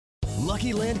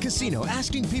Lucky Land Casino,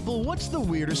 asking people, what's the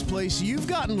weirdest place you've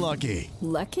gotten lucky?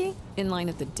 Lucky? In line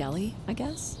at the deli, I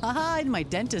guess? Aha, in my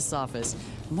dentist's office.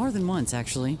 More than once,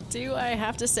 actually. Do I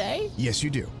have to say? Yes, you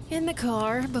do. In the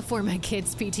car before my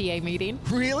kids' PTA meeting.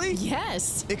 Really?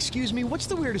 Yes. Excuse me, what's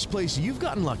the weirdest place you've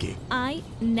gotten lucky? I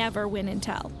never win and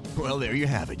tell. Well, there you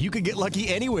have it. You can get lucky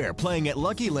anywhere, playing at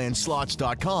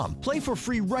LuckyLandSlots.com. Play for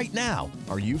free right now.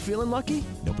 Are you feeling lucky?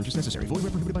 No purchase necessary. Void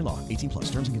where prohibited by law. 18+.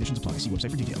 Terms and conditions apply. See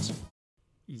website for details.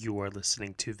 You are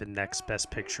listening to the Next Best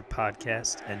Picture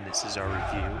podcast, and this is our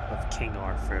review of King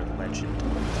Arthur, Legend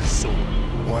of the Sword.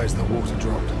 Why is the water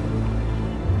dropped?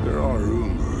 There are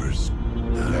rumors.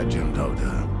 The legend of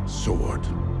the sword.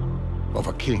 Of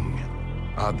a king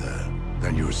other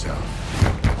than yourself.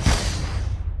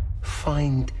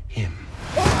 Find him.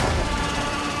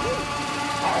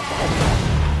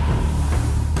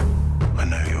 I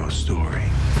know your story.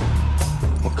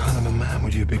 What kind of a man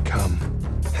would you become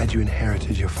had you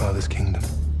inherited your father's kingdom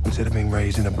instead of being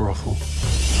raised in a brothel?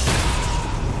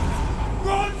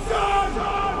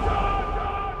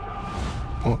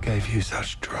 What gave you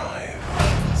such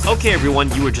drive? Okay, everyone,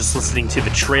 you were just listening to the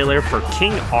trailer for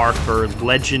King Arthur,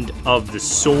 Legend of the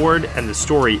Sword, and the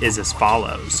story is as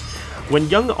follows. When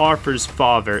young Arthur's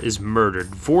father is murdered,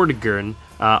 Vortigern,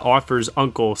 Arthur's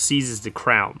uncle, seizes the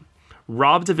crown.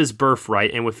 Robbed of his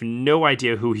birthright and with no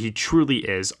idea who he truly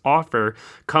is, Arthur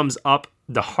comes up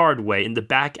the hard way in the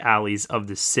back alleys of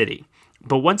the city.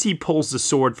 But once he pulls the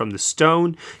sword from the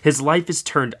stone, his life is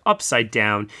turned upside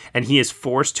down and he is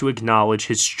forced to acknowledge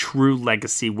his true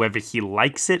legacy whether he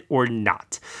likes it or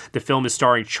not. The film is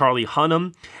starring Charlie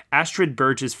Hunnam, Astrid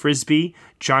Burgess-Frisbee,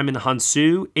 Djimon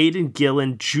Hounsou, Aidan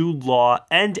Gillen, Jude Law,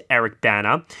 and Eric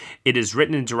Bana. It is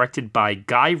written and directed by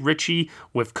Guy Ritchie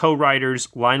with co-writers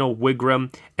Lionel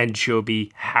Wigram and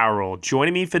Joby Harold.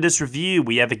 Joining me for this review,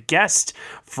 we have a guest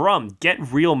from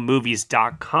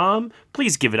GetRealMovies.com.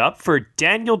 Please give it up for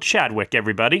Daniel Chadwick,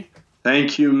 everybody.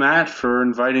 Thank you, Matt, for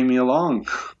inviting me along.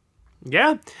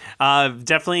 Yeah,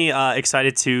 definitely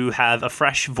excited to have a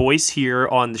fresh voice here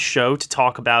on the show to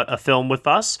talk about a film with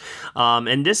us.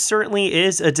 And this certainly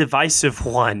is a divisive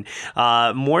one.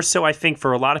 More so, I think,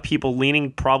 for a lot of people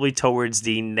leaning probably towards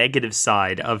the negative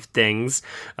side of things.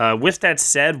 With that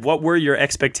said, what were your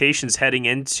expectations heading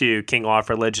into King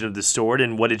Arthur, Legend of the Sword,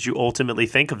 and what did you ultimately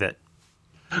think of it?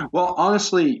 Well,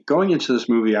 honestly, going into this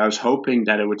movie, I was hoping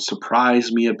that it would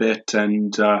surprise me a bit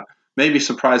and maybe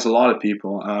surprise a lot of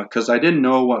people because I didn't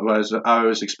know what I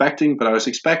was expecting, but I was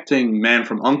expecting Man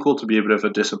from U.N.C.L.E. to be a bit of a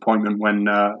disappointment when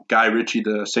Guy Ritchie,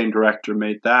 the same director,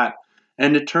 made that,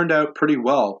 and it turned out pretty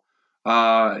well.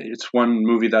 It's one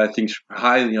movie that I think is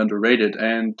highly underrated,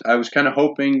 and I was kind of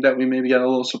hoping that we maybe get a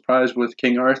little surprise with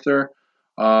King Arthur.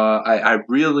 I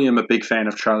really am a big fan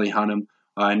of Charlie Hunnam.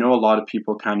 I know a lot of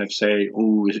people kind of say,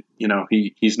 "Oh, you know,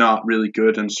 he's not really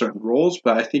good in certain roles,"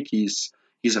 but I think he's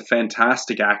a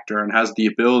fantastic actor and has the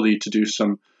ability to do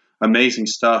some amazing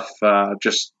stuff.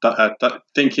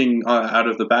 Thinking out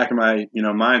of the back of my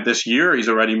mind, this year he's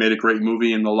already made a great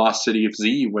movie in The Lost City of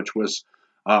Z, which was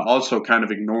also kind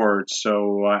of ignored.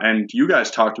 So, and you guys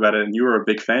talked about it, and you were a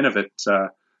big fan of it,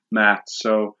 Matt.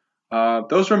 So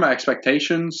those were my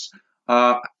expectations.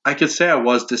 I could say I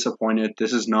was disappointed.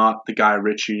 This is not the Guy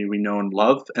Ritchie we know and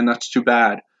love, and that's too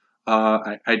bad.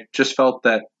 I just felt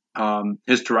that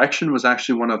his direction was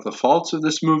actually one of the faults of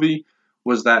this movie,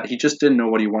 was that he just didn't know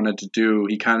what he wanted to do.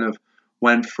 He kind of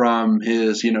went from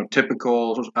his,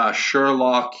 typical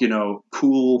Sherlock,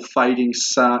 cool fighting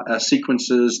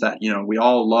sequences that, we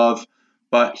all love,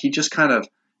 but he just kind of,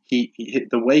 the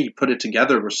way he put it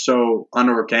together was so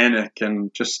unorganic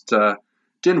and just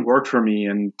didn't work for me.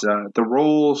 And the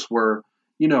roles were,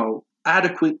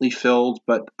 adequately filled,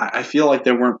 but I feel like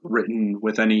they weren't written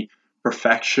with any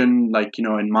perfection,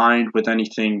 in mind, with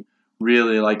anything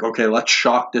really like, okay, let's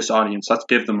shock this audience. Let's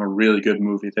give them a really good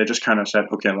movie. They just kind of said,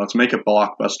 okay, let's make a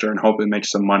blockbuster and hope it makes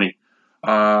some money.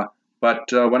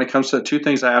 But when it comes to the two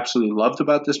things I absolutely loved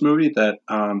about this movie that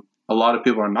a lot of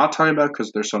people are not talking about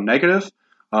because they're so negative,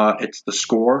 it's the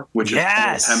score, which is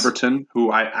Paul Pemberton,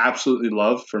 who I absolutely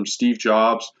love from Steve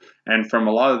Jobs and from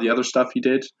a lot of the other stuff he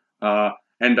did.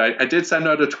 And I did send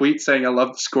out a tweet saying I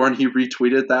love the score, and he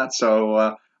retweeted that.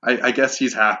 So I guess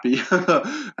he's happy.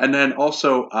 And then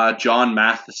also John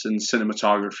Matheson's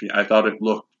cinematography. I thought it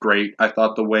looked great. I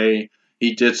thought the way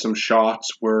he did some shots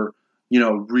were,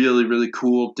 really, really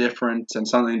cool, different, and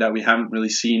something that we haven't really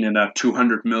seen in a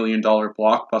 $200 million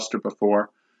blockbuster before.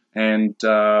 And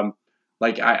I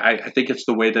think it's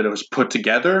the way that it was put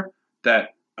together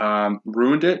that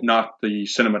ruined it, not the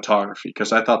cinematography,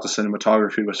 because I thought the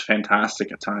cinematography was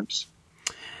fantastic at times.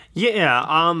 Yeah,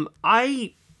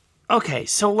 Okay,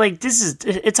 so like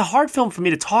it's a hard film for me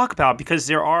to talk about because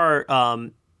there are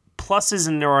pluses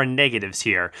and there are negatives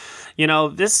here. You know,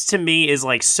 this to me is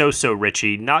like so-so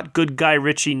Richie, not good guy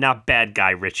Richie, not bad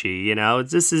guy Richie. You know,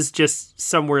 this is just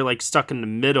somewhere like stuck in the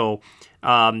middle.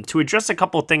 To address a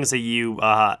couple of things that you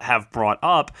have brought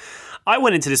up, I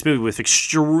went into this movie with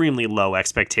extremely low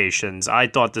expectations. I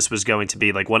thought this was going to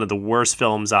be like one of the worst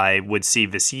films I would see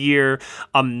this year.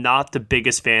 I'm not the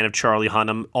biggest fan of Charlie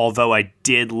Hunnam, although I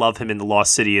did love him in The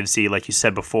Lost City of Z, like you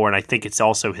said before, and I think it's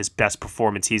also his best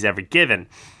performance he's ever given.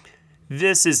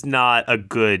 This is not a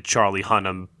good Charlie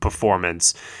Hunnam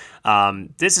performance.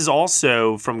 This is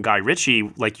also from Guy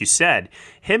Ritchie, like you said,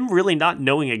 him really not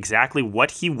knowing exactly what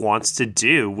he wants to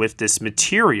do with this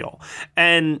material.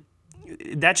 And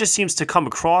that just seems to come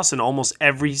across in almost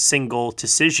every single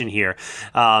decision here.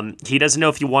 He doesn't know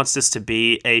if he wants this to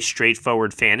be a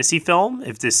straightforward fantasy film,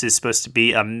 if this is supposed to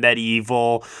be a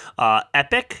medieval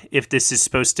epic, if this is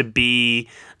supposed to be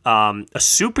a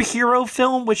superhero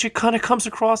film, which it kind of comes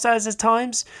across as at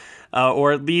times,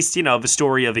 or at least, you know, the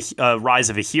story of a rise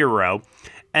of a hero.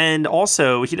 And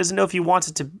also, he doesn't know if he wants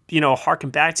it to, you know, harken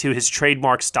back to his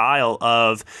trademark style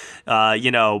of,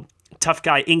 you know, tough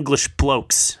guy English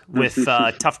blokes with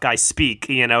tough guy speak,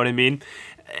 you know what I mean?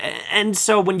 And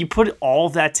so when you put all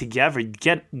that together, you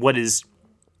get what is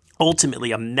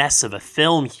ultimately a mess of a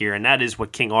film here, and that is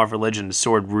what King Arthur Legend of the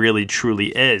Sword really truly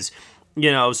is.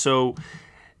 You know, so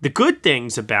the good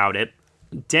things about it,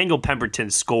 Daniel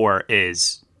Pemberton's score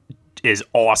is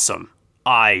awesome.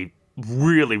 I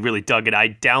really, really dug it. I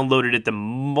downloaded it the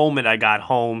moment I got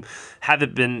home.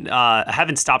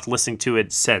 Haven't stopped listening to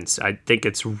it since. I think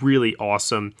it's really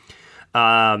awesome.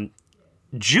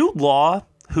 Jude Law,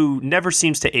 who never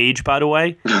seems to age, by the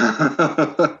way,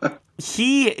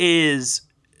 he is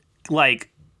like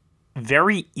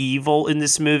very evil in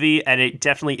this movie, and it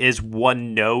definitely is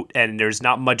one note, and there's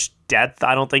not much depth,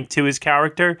 I don't think, to his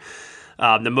character.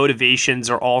 The motivations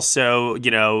are also, you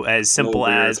know, as simple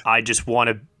as I just want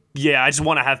to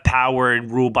have power and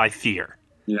rule by fear.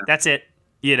 Yeah. That's it.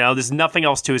 You know, there's nothing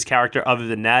else to his character other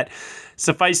than that.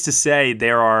 Suffice to say,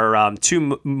 there are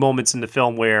two moments in the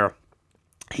film where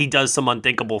he does some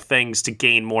unthinkable things to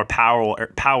gain more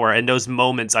power, and those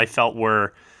moments I felt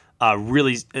were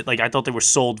really, like, I thought they were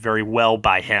sold very well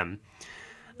by him.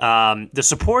 The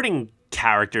supporting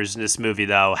characters in this movie,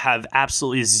 though, have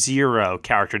absolutely zero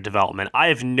character development. I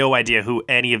have no idea who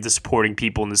any of the supporting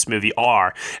people in this movie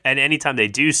are, and anytime they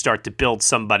do start to build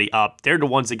somebody up, they're the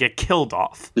ones that get killed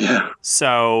off. Yeah.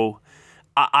 So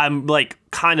I'm like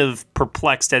kind of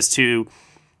perplexed as to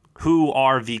who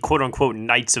are the quote-unquote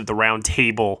Knights of the Round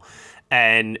Table,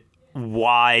 and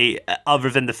why, other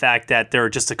than the fact that there are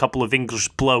just a couple of English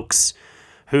blokes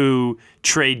who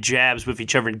trade jabs with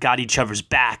each other and got each other's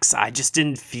backs. I just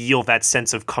didn't feel that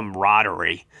sense of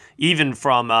camaraderie, even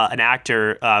from an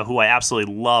actor who I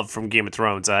absolutely love from Game of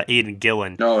Thrones, Aidan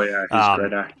Gillen. Oh, yeah, he's a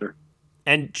great actor.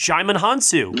 And Djimon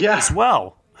Hounsou as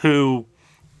well, who,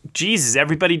 Jesus,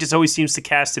 everybody just always seems to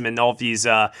cast him in all of these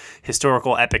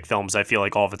historical epic films, I feel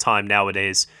like, all the time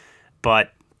nowadays.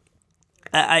 But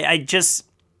I just...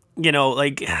 You know,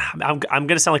 like, I'm going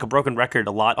to sound like a broken record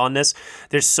a lot on this.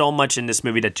 There's so much in this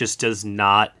movie that just does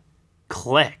not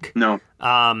click. No.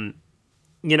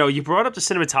 You know, you brought up the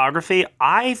cinematography.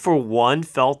 I, for one,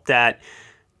 felt that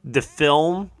the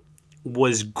film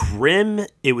was grim.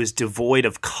 It was devoid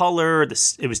of color. It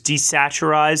was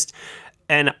desaturized.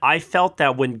 And I felt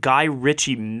that when Guy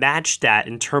Ritchie matched that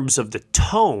in terms of the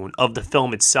tone of the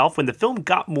film itself, when the film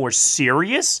got more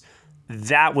serious,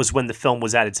 that was when the film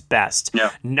was at its best.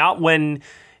 Yeah. Not when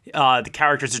the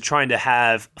characters are trying to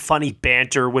have funny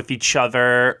banter with each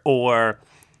other, or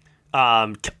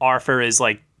Arthur is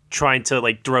like trying to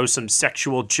like throw some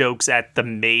sexual jokes at the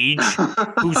mage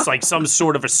who's like some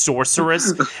sort of a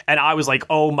sorceress. And I was like,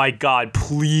 oh my God,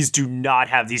 please do not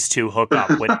have these two hook up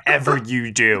whatever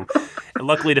you do. And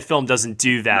luckily the film doesn't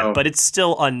do that, but it's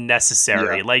still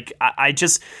unnecessary. Yeah. Like I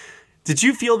just... Did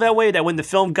you feel that way, that when the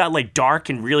film got like dark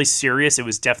and really serious, it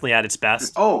was definitely at its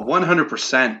best? Oh,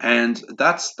 100%. And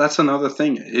that's another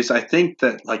thing, is I think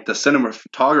that like the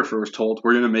cinematographer was told,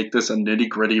 we're going to make this a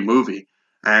nitty-gritty movie.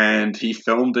 And he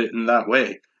filmed it in that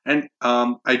way. And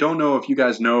I don't know if you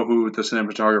guys know who the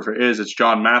cinematographer is. It's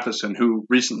John Matheson, who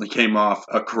recently came off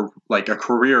a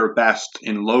career best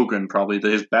in Logan, probably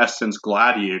his best since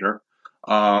Gladiator.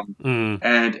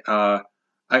 And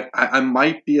I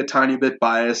might be a tiny bit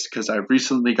biased because I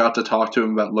recently got to talk to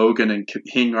him about Logan and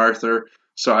King Arthur,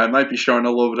 so I might be showing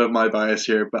a little bit of my bias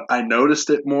here, but I noticed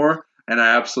it more, and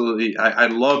I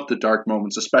love the dark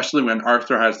moments, especially when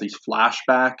Arthur has these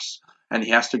flashbacks, and he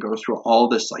has to go through all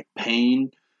this like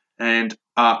pain And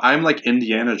I'm like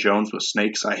Indiana Jones with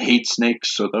snakes. I hate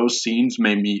snakes, so those scenes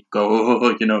made me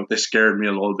go, they scared me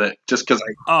a little bit just because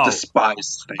I despise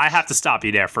snakes. I have to stop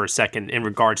you there for a second in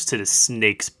regards to the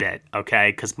snakes bit,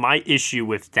 okay? Because my issue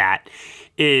with that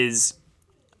is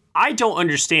I don't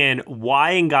understand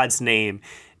why in God's name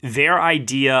their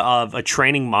idea of a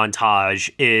training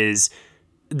montage is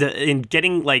in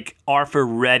getting like Arthur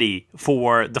ready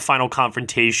for the final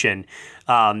confrontation.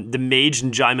 The mage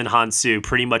and Jaimin Hansu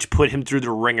pretty much put him through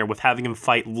the ringer with having him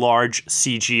fight large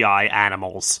CGI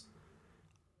animals.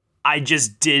 I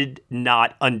just did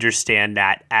not understand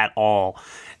that at all.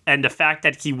 And the fact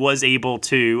that he was able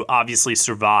to obviously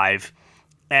survive,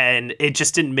 and it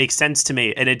just didn't make sense to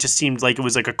me. And it just seemed like it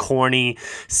was like a corny,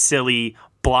 silly,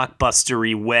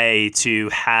 blockbustery way to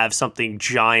have something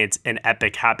giant and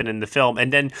epic happen in the film.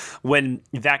 And then when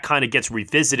that kind of gets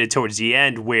revisited towards the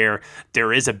end where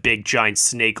there is a big giant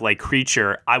snake-like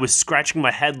creature, I was scratching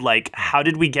my head like, how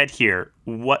did we get here?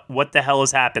 What the hell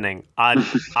is happening?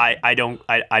 I don't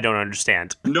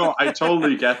understand. No, I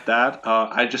totally get that.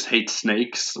 I just hate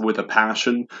snakes with a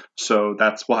passion, so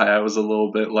that's why I was a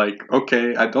little bit like,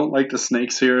 okay, I don't like the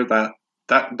snakes here. That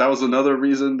was another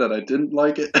reason that I didn't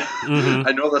like it. Mm-hmm.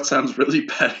 I know that sounds really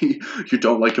petty. You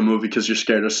don't like a movie because you're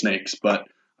scared of snakes, but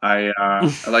I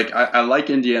like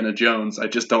Indiana Jones. I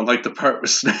just don't like the part with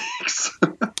snakes.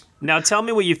 Now, tell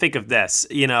me what you think of this.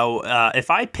 If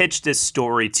I pitch this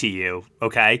story to you,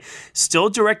 okay, still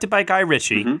directed by Guy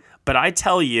Ritchie, but I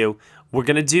tell you, we're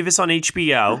going to do this on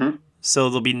HBO. So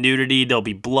there'll be nudity, there'll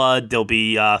be blood, there'll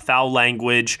be foul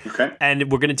language. Okay.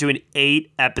 And we're going to do an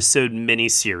 8-episode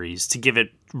miniseries to give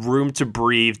it room to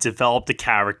breathe, develop the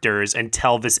characters, and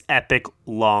tell this epic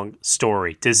long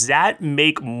story. Does that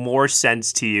make more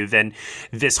sense to you than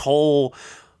this whole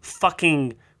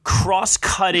fucking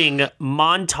cross-cutting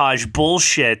montage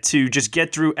bullshit to just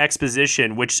get through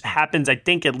exposition, which happens, I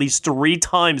think, at least 3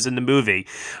 times in the movie?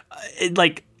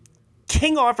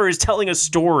 King Arthur is telling a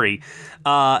story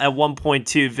at one point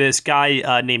to this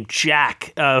guy named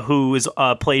Jack, who is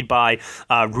played by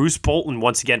Roose Bolton,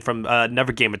 once again from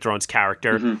another Game of Thrones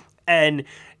character. And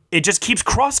it just keeps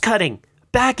cross-cutting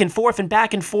back and forth.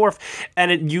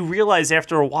 And you realize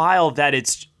after a while that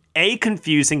it's A,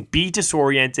 confusing, B,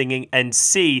 disorienting, and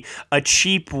C, a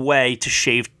cheap way to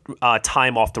shave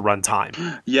time off the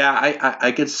runtime. Yeah,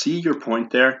 I could see your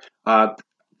point there.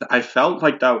 I felt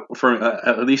like that, for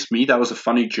at least me, that was a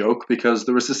funny joke because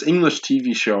there was this English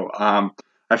TV show.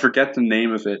 I forget the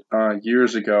name of it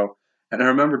years ago. And I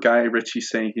remember Guy Ritchie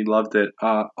saying he loved it.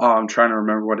 I'm trying to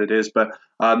remember what it is. But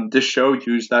this show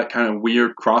used that kind of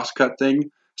weird cross-cut thing.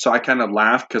 So I kind of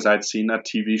laughed because I'd seen that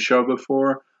TV show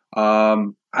before. I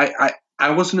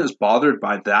wasn't as bothered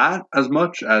by that as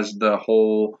much as the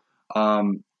whole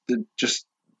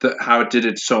how it did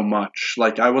it so much.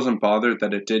 Like, I wasn't bothered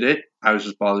that it did it. I was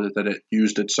just bothered that it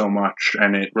used it so much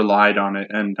and it relied on it,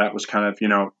 and that was kind of,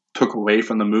 took away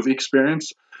from the movie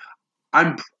experience.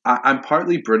 I'm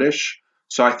partly British,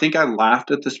 so I think I laughed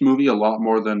at this movie a lot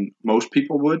more than most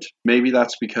people would. Maybe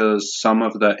that's because some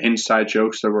of the inside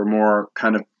jokes that were more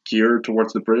kind of geared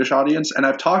towards the British audience, and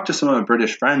I've talked to some of my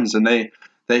British friends, and they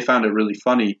found it really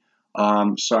funny.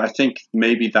 So I think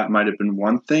maybe that might have been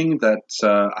one thing that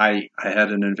I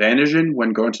had an advantage in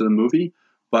when going to the movie.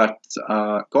 But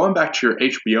going back to your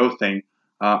HBO thing,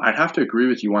 I'd have to agree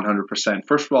with you 100%.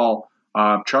 First of all,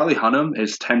 Charlie Hunnam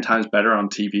is 10 times better on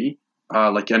TV. I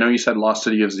know you said Lost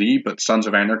City of Z, but Sons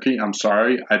of Anarchy, I'm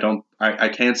sorry. I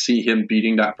can't see him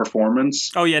beating that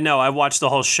performance. Oh, yeah, no, I watched the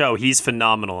whole show. He's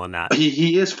phenomenal in that.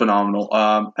 He is phenomenal.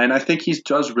 And I think he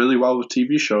does really well with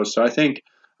TV shows. So I think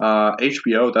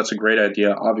HBO, that's a great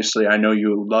idea. Obviously, I know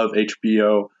you love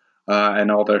HBO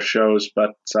and all their shows,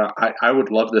 but I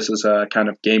would love this as a kind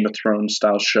of Game of Thrones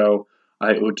style show.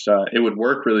 It would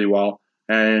work really well,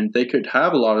 and they could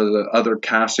have a lot of the other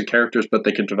cast of characters, but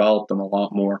they could develop them a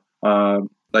lot more.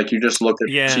 Like, you just look at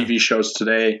TV shows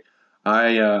today.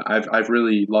 I've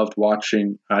really loved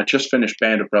watching. I just finished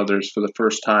Band of Brothers for the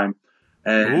first time,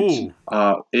 and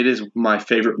it is my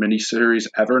favorite miniseries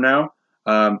ever now.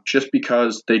 Just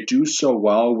because they do so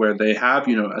well, where they have,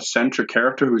 a central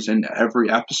character who's in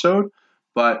every episode,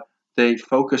 but they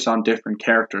focus on different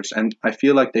characters. And I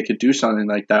feel like they could do something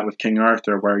like that with King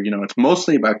Arthur, where, it's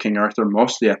mostly about King Arthur,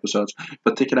 most of the episodes,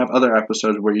 but they can have other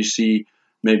episodes where you see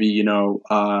maybe, Jimon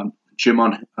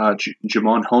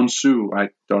Honsu, I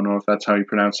don't know if that's how you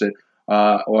pronounce it,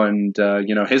 and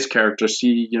his character,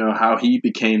 see, how he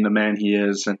became the man he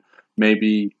is, and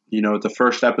maybe, the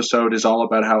first episode is all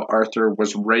about how Arthur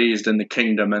was raised in the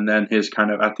kingdom, and then his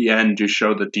kind of, at the end, you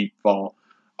show the deep fall.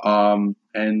 I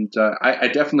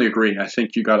definitely agree. I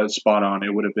think you got it spot on.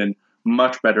 It would have been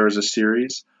much better as a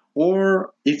series.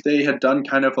 Or if they had done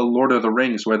kind of a Lord of the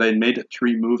Rings where they made it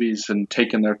 3 movies and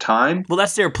taken their time. Well,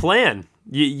 that's their plan.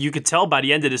 You could tell by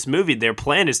the end of this movie, their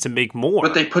plan is to make more.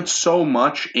 But they put so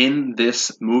much in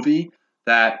this movie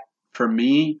that, for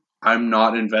me, I'm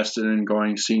not invested in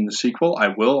seeing the sequel. I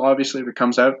will, obviously, if it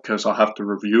comes out, because I'll have to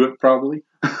review it probably.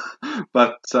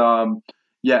 But,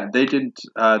 yeah, they didn't.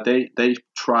 They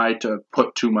tried to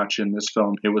put too much in this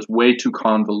film. It was way too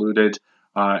convoluted.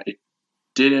 It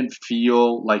didn't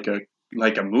feel like a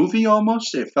movie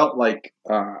almost. It felt like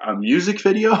a music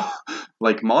video,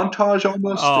 like montage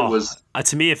almost. Oh, it was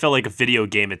to me, it felt like a video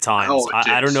game at times. Oh,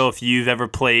 I don't know if you've ever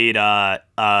played Lord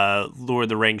of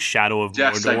the Rings: Shadow of Mordor.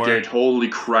 Yes, I did. Holy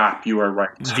crap, you are right.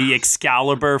 The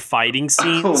Excalibur fighting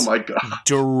scenes. Oh my god!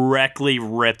 Directly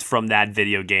ripped from that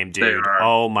video game, dude.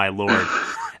 Oh my lord!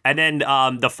 And then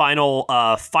the final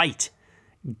fight,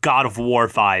 God of War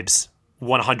vibes.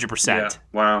 100%. Yeah,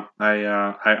 wow.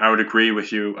 I would agree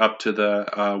with you up to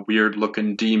the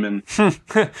weird-looking demon.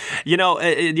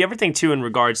 The other thing, too, in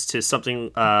regards to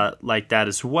something like that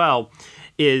as well,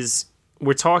 is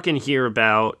we're talking here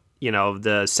about,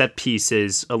 the set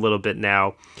pieces a little bit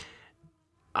now.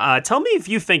 Tell me if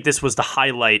you think this was the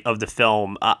highlight of the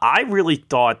film. I really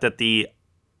thought that the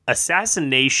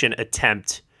assassination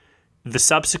attempt, the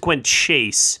subsequent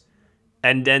chase,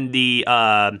 and then the...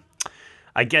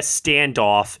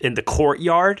 standoff in the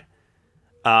courtyard.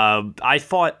 I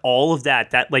thought all of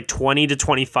that like 20 to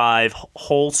 25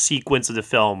 whole sequence of the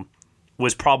film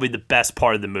was probably the best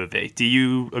part of the movie. Do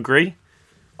you agree?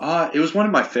 It was one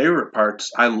of my favorite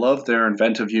parts. I love their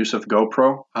inventive use of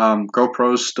GoPro.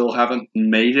 GoPros still haven't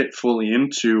made it fully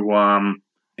into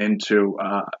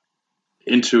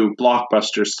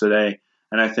blockbusters today,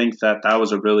 and I think that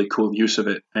was a really cool use of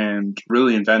it and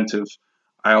really inventive.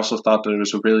 I also thought that it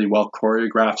was a really well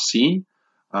choreographed scene.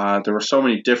 There were so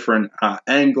many different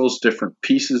angles, different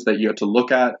pieces that you had to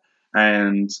look at.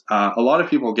 And a lot of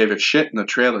people gave it shit in the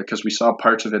trailer because we saw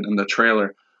parts of it in the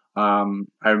trailer. I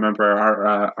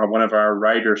remember one of our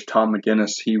writers, Tom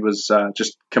McGinnis, he was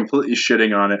just completely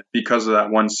shitting on it because of that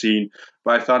one scene.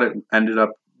 But I thought it ended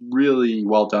up really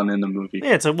well done in the movie.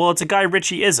 Yeah, it's a Guy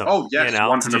Ritchie-ism. Oh, yes,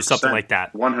 100%. To do something like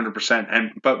that. 100%.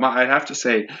 But I'd have to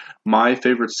say my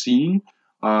favorite scene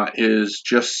is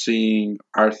just seeing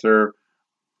Arthur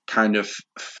kind of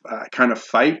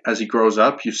fight as he grows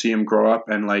up. You see him grow up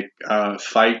and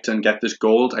fight and get this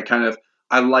gold.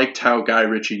 I liked how Guy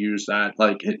Ritchie used that.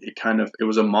 It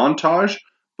was a montage,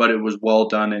 but it was well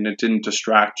done and it didn't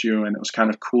distract you. And it was kind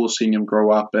of cool seeing him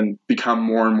grow up and become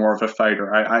more and more of a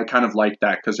fighter. I kind of liked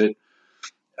that because it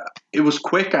was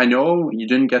quick. I know you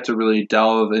didn't get to really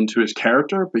delve into his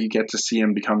character, but you get to see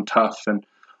him become tough. And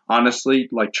honestly,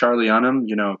 like Charlie Hunnam,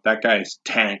 that guy's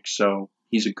tank, so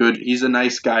he's a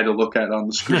nice guy to look at on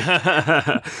the screen.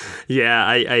 Yeah,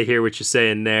 I hear what you're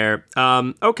saying there.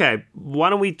 Okay, why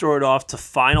don't we throw it off to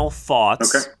final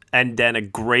thoughts, okay, and then a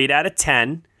grade out of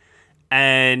 10,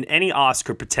 and any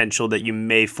Oscar potential that you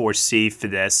may foresee for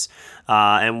this,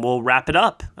 and we'll wrap it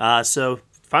up. So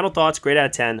final thoughts, grade out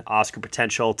of 10, Oscar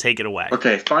potential, take it away.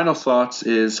 Okay, final thoughts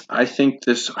is I think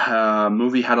this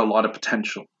movie had a lot of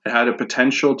potential. It had a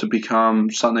potential to become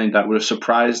something that would have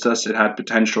surprised us. It had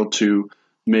potential to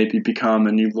maybe become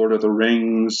a new Lord of the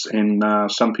Rings in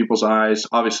some people's eyes.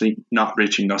 Obviously not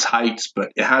reaching those heights,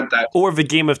 but it had that. Or the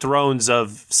Game of Thrones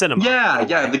of cinema.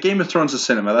 Yeah, the Game of Thrones of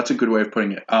cinema. That's a good way of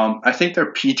putting it. I think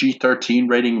their PG-13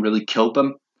 rating really killed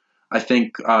them. I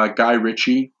think Guy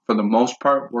Ritchie, for the most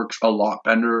part, works a lot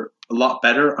better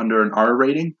under an R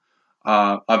rating.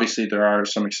 Obviously, there are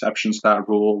some exceptions to that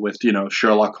rule with,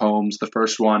 Sherlock Holmes, the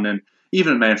first one, and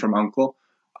even Man from U.N.C.L.E.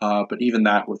 But even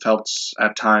that felt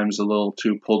at times a little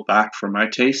too pulled back for my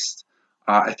taste.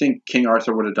 I think King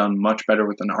Arthur would have done much better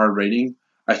with an R rating.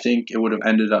 I think it would have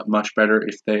ended up much better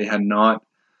if they had not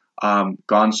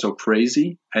gone so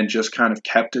crazy and just kind of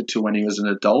kept it to when he was an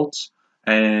adult.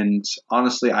 And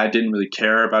honestly, I didn't really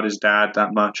care about his dad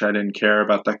that much. I didn't care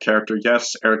about that character.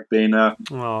 Yes, Eric Bana.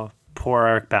 Oh, poor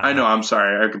Eric Bana. I know, I'm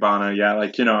sorry, Eric Bana. Yeah,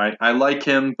 I like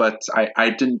him, but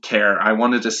I didn't care. I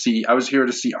was here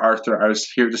to see Arthur. I was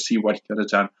here to see what he could have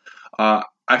done.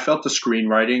 I felt the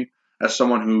screenwriting, as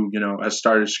someone who, has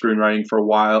started screenwriting for a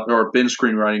while, or been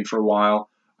screenwriting for a while,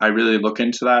 I really look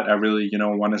into that. I really,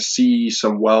 want to see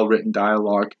some well-written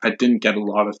dialogue. I didn't get a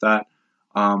lot of that.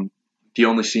 The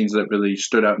only scenes that really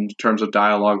stood out in terms of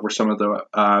dialogue were some of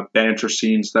the banter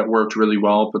scenes that worked really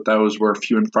well, but those were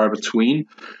few and far between.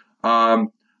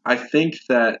 I think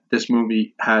that this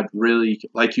movie had really,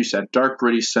 like you said, dark,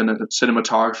 gritty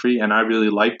cinematography, and I really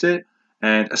liked it.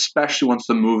 And especially once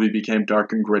the movie became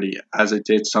dark and gritty, as it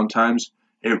did sometimes,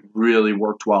 it really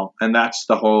worked well. And that's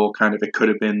the whole kind of, it could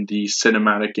have been the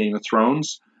cinematic Game of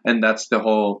Thrones, and that's the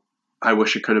whole, I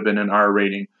wish it could have been an R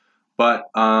rating. But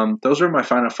those are my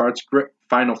final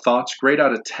thoughts. Grade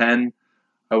out of 10,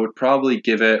 I would probably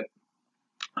give it,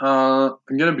 I'm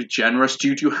going to be generous. Do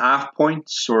you do half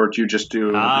points, or do you just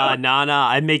do... No.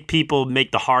 I make people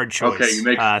make the hard choice.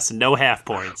 Okay, so no half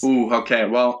points. Ooh, okay.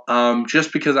 Well,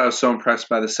 just because I was so impressed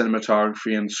by the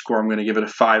cinematography and the score, I'm going to give it a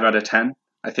 5 out of 10.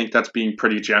 I think that's being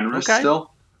pretty generous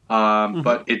still.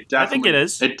 But it definitely, I think it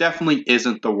is. It definitely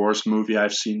isn't the worst movie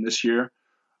I've seen this year.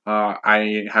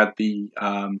 I had the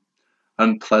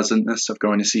unpleasantness of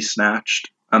going to see Snatched.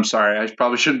 I'm sorry, I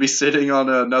probably shouldn't be sitting on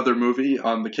another movie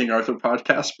on the King Arthur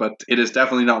podcast, but it is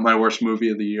definitely not my worst movie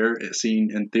of the year seen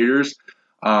in theaters.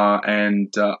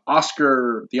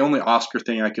 Oscar, the only Oscar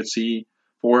thing I could see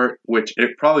for it, which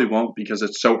it probably won't because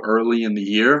it's so early in the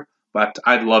year, but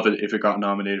I'd love it if it got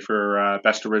nominated for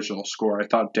Best Original Score. I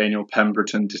thought Daniel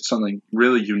Pemberton did something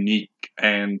really unique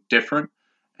and different,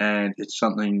 and it's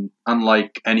something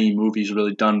unlike any movie's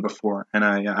really done before, and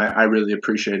I really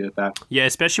appreciated that. Yeah,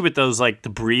 especially with those like the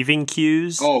breathing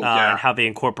cues and how they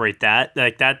incorporate that.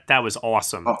 Like that was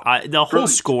awesome. The whole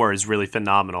score is really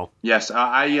phenomenal. Yes,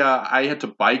 I had to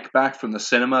bike back from the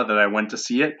cinema that I went to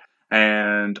see it,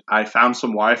 and I found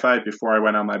some Wi-Fi before I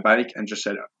went on my bike and just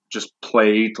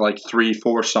played like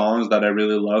 3-4 songs that I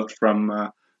really loved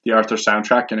from the Arthur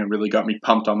soundtrack, and it really got me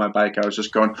pumped on my bike. I was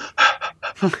just going...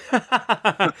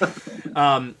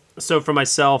 So for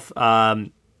myself,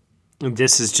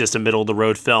 this is just a middle of the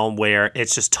road film where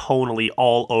it's just tonally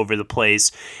all over the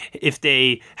place. If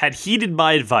they had heeded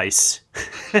my advice,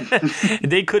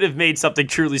 they could have made something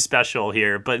truly special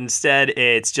here, but instead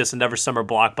it's just another summer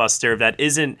blockbuster that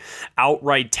isn't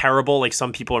outright terrible like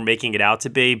some people are making it out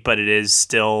to be, but it is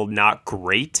still not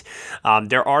great.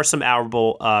 There are some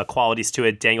admirable qualities to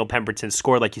it. Daniel Pemberton's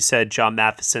score, like you said, John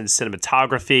Matheson's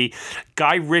cinematography.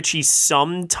 Guy Ritchie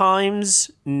sometimes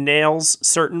nails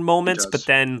certain moments, but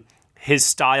then his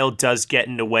style does get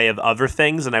in the way of other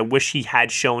things, and I wish he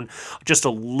had shown just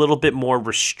a little bit more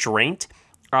restraint.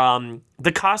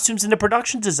 The costumes and the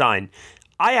production design,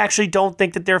 I actually don't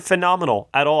think that they're phenomenal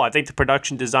at all. I think the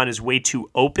production design is way too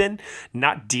open,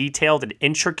 not detailed and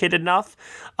intricate enough.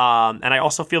 And I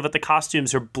also feel that the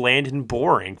costumes are bland and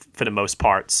boring for the most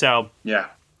part. So, yeah.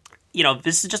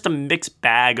 This is just a mixed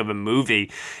bag of a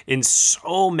movie in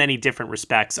so many different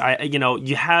respects.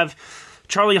 You have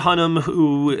Charlie Hunnam,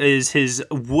 who is his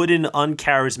wooden,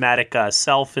 uncharismatic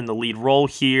self in the lead role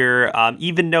here,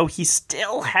 even though he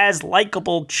still has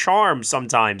likable charm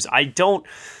sometimes.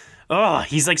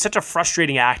 He's like such a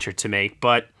frustrating actor to me.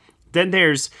 But then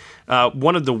there's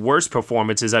one of the worst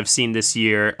performances I've seen this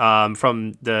year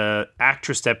from the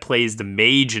actress that plays the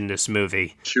mage in this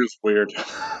movie. She was weird.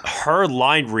 Her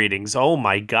line readings, oh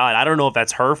my God. I don't know if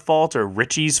that's her fault or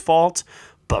Richie's fault,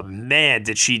 but man,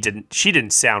 she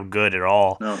didn't sound good at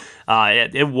all. No.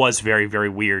 It was very, very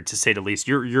weird, to say the least.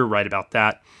 You're right about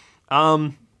that.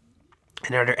 And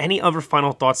are there any other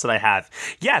final thoughts that I have?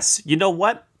 Yes, you know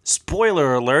what?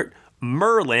 Spoiler alert.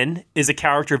 Merlin is a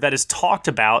character that is talked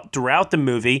about throughout the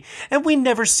movie, and we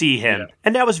never see him. Yeah.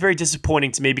 And that was very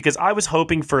disappointing to me because I was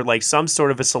hoping for like some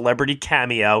sort of a celebrity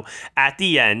cameo at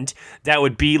the end that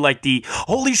would be like the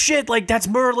holy shit, like that's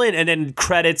Merlin, and then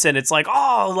credits, and it's like,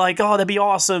 oh, that'd be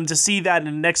awesome to see that in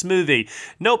the next movie.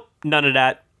 Nope, none of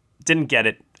that. Didn't get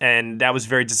it. And that was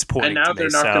very disappointing. And now they're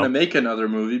not going to make another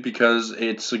movie because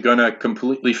it's going to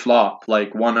completely flop,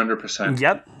 like 100%.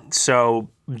 Yep. So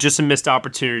just a missed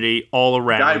opportunity all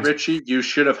around. Guy Ritchie, you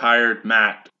should have hired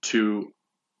Matt to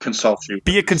consult you.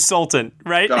 Be a consultant,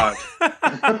 right? God.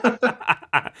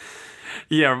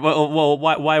 Yeah. Well,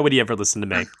 why would he ever listen to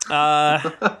me?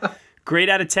 Grade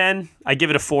out of 10, I give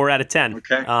it a 4 out of 10.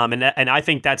 Okay. And I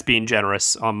think that's being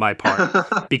generous on my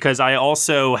part because I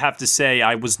also have to say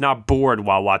I was not bored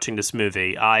while watching this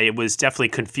movie. I was definitely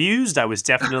confused. I was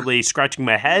definitely scratching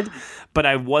my head, but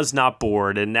I was not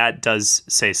bored, and that does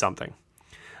say something.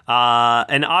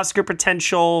 An Oscar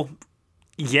potential,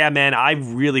 yeah, man, I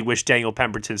really wish Daniel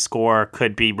Pemberton's score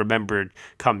could be remembered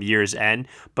come year's end,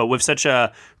 but with such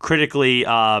a critically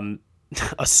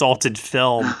assaulted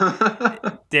film,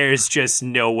 there's just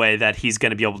no way that he's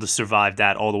going to be able to survive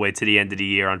that all the way to the end of the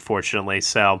year, unfortunately.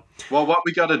 So, well, what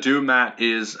we got to do, Matt,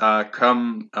 is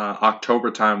come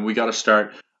October time, we got to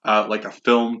start like a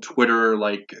film Twitter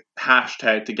like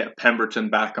hashtag to get Pemberton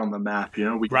back on the map. You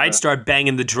know, we gotta, start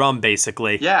banging the drum,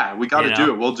 basically. Yeah, we got to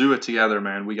do it. We'll do it together,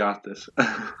 man. We got this.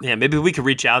 Yeah, maybe we could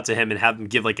reach out to him and have him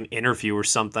give like an interview or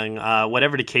something.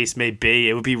 Whatever the case may be,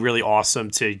 it would be really awesome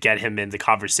to get him in the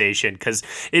conversation because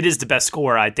it is the best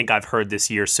score I think I've heard this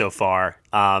year so far.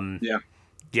 Yeah.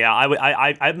 Yeah,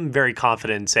 I'm very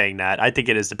confident in saying that. I think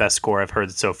it is the best score I've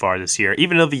heard so far this year,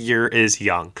 even though the year is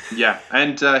young. Yeah,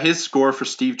 and his score for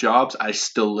Steve Jobs, I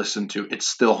still listen to. It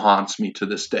still haunts me to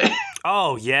this day.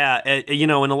 Oh, yeah.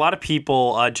 And a lot of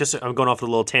people, I'm going off a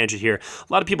little tangent here.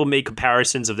 A lot of people make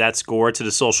comparisons of that score to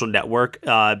The Social Network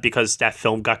because that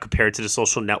film got compared to The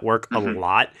Social Network a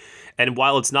lot. And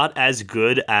while it's not as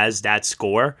good as that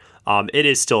score, it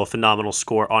is still a phenomenal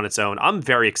score on its own. I'm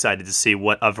very excited to see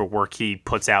what other work he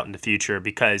puts out in the future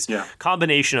because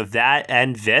combination of that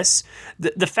and this,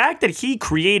 the fact that he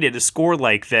created a score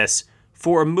like this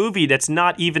for a movie that's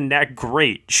not even that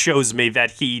great shows me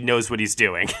that he knows what he's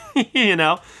doing.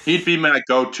 He'd be my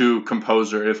go-to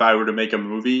composer if I were to make a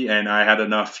movie and I had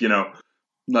enough,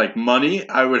 money.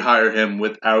 I would hire him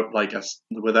without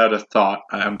a thought.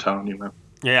 I'm telling you, man.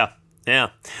 Yeah.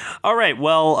 All right.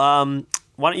 Well,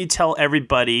 why don't you tell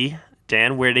everybody,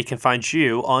 Dan, where they can find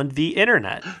you on the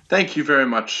internet? Thank you very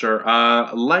much, sir.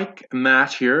 Like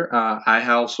Matt here, I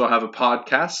also have a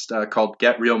podcast called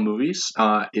Get Real Movies.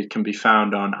 It can be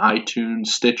found on iTunes,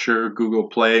 Stitcher, Google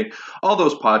Play, all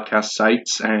those podcast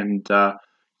sites. And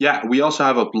we also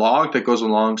have a blog that goes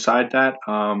alongside that.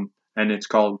 And it's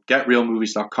called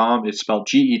GetRealMovies.com. It's spelled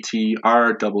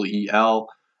GETRELMOVIES.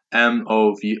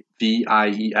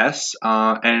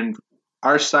 And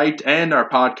our site and our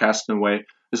podcast, in a way,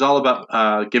 is all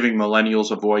about giving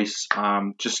millennials a voice,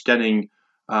 just getting,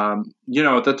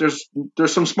 that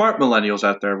there's some smart millennials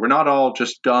out there. We're not all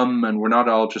just dumb, and we're not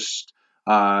all just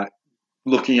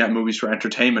looking at movies for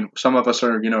entertainment. Some of us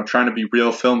are, trying to be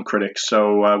real film critics.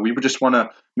 So we would just want to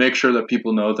make sure that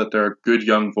people know that there are good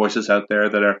young voices out there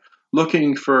that are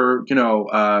looking for,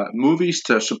 movies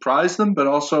to surprise them, but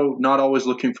also not always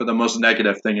looking for the most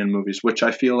negative thing in movies, which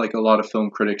I feel like a lot of film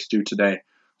critics do today.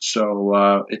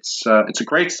 So it's a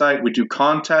great site. We do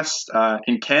contests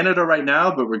in Canada right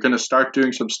now, but we're going to start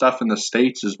doing some stuff in the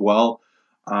States as well.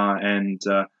 And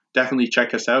definitely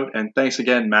check us out. And thanks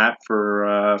again, Matt,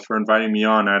 for inviting me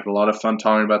on. I had a lot of fun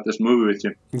talking about this movie with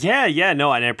you. Yeah,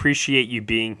 no, and I appreciate you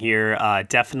being here.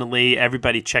 Definitely,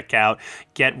 everybody check out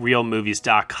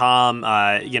GetRealMovies.com.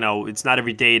 It's not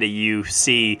every day that you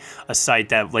see a site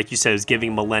that, like you said, is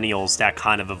giving millennials that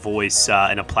kind of a voice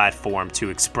and a platform to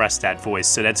express that voice.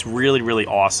 So that's really, really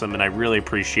awesome, and I really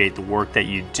appreciate the work that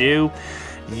you do.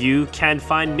 You can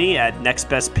find me at Next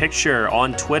Best Picture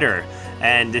on Twitter.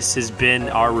 And this has been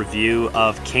our review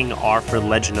of King Arthur,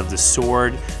 Legend of the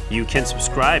Sword. You can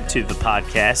subscribe to the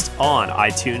podcast on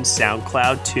iTunes,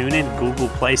 SoundCloud, TuneIn, Google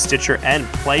Play, Stitcher, and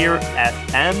Player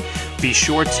FM. Be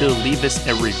sure to leave us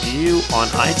a review on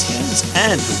iTunes,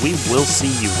 and we will see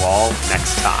you all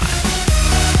next time.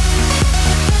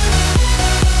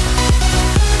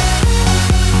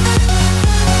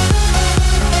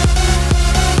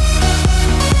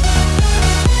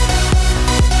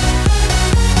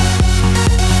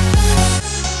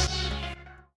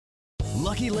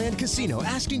 Lucky Land Casino,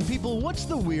 asking people, what's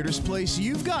the weirdest place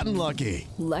you've gotten lucky?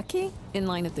 Lucky? In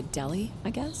line at the deli,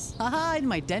 I guess? Aha, in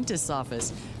my dentist's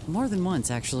office. More than once,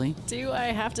 actually. Do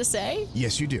I have to say?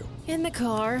 Yes, you do. In the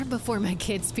car before my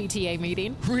kids' PTA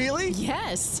meeting. Really?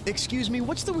 Yes. Excuse me,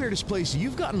 what's the weirdest place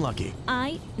you've gotten lucky?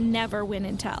 I never win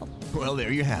and tell. Well,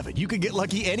 there you have it. You can get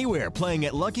lucky anywhere, playing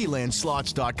at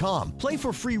LuckyLandSlots.com. Play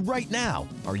for free right now.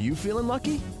 Are you feeling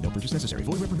lucky? No purchase necessary.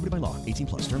 Void where prohibited by law.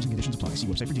 18+. Terms and conditions apply. See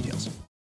website for details.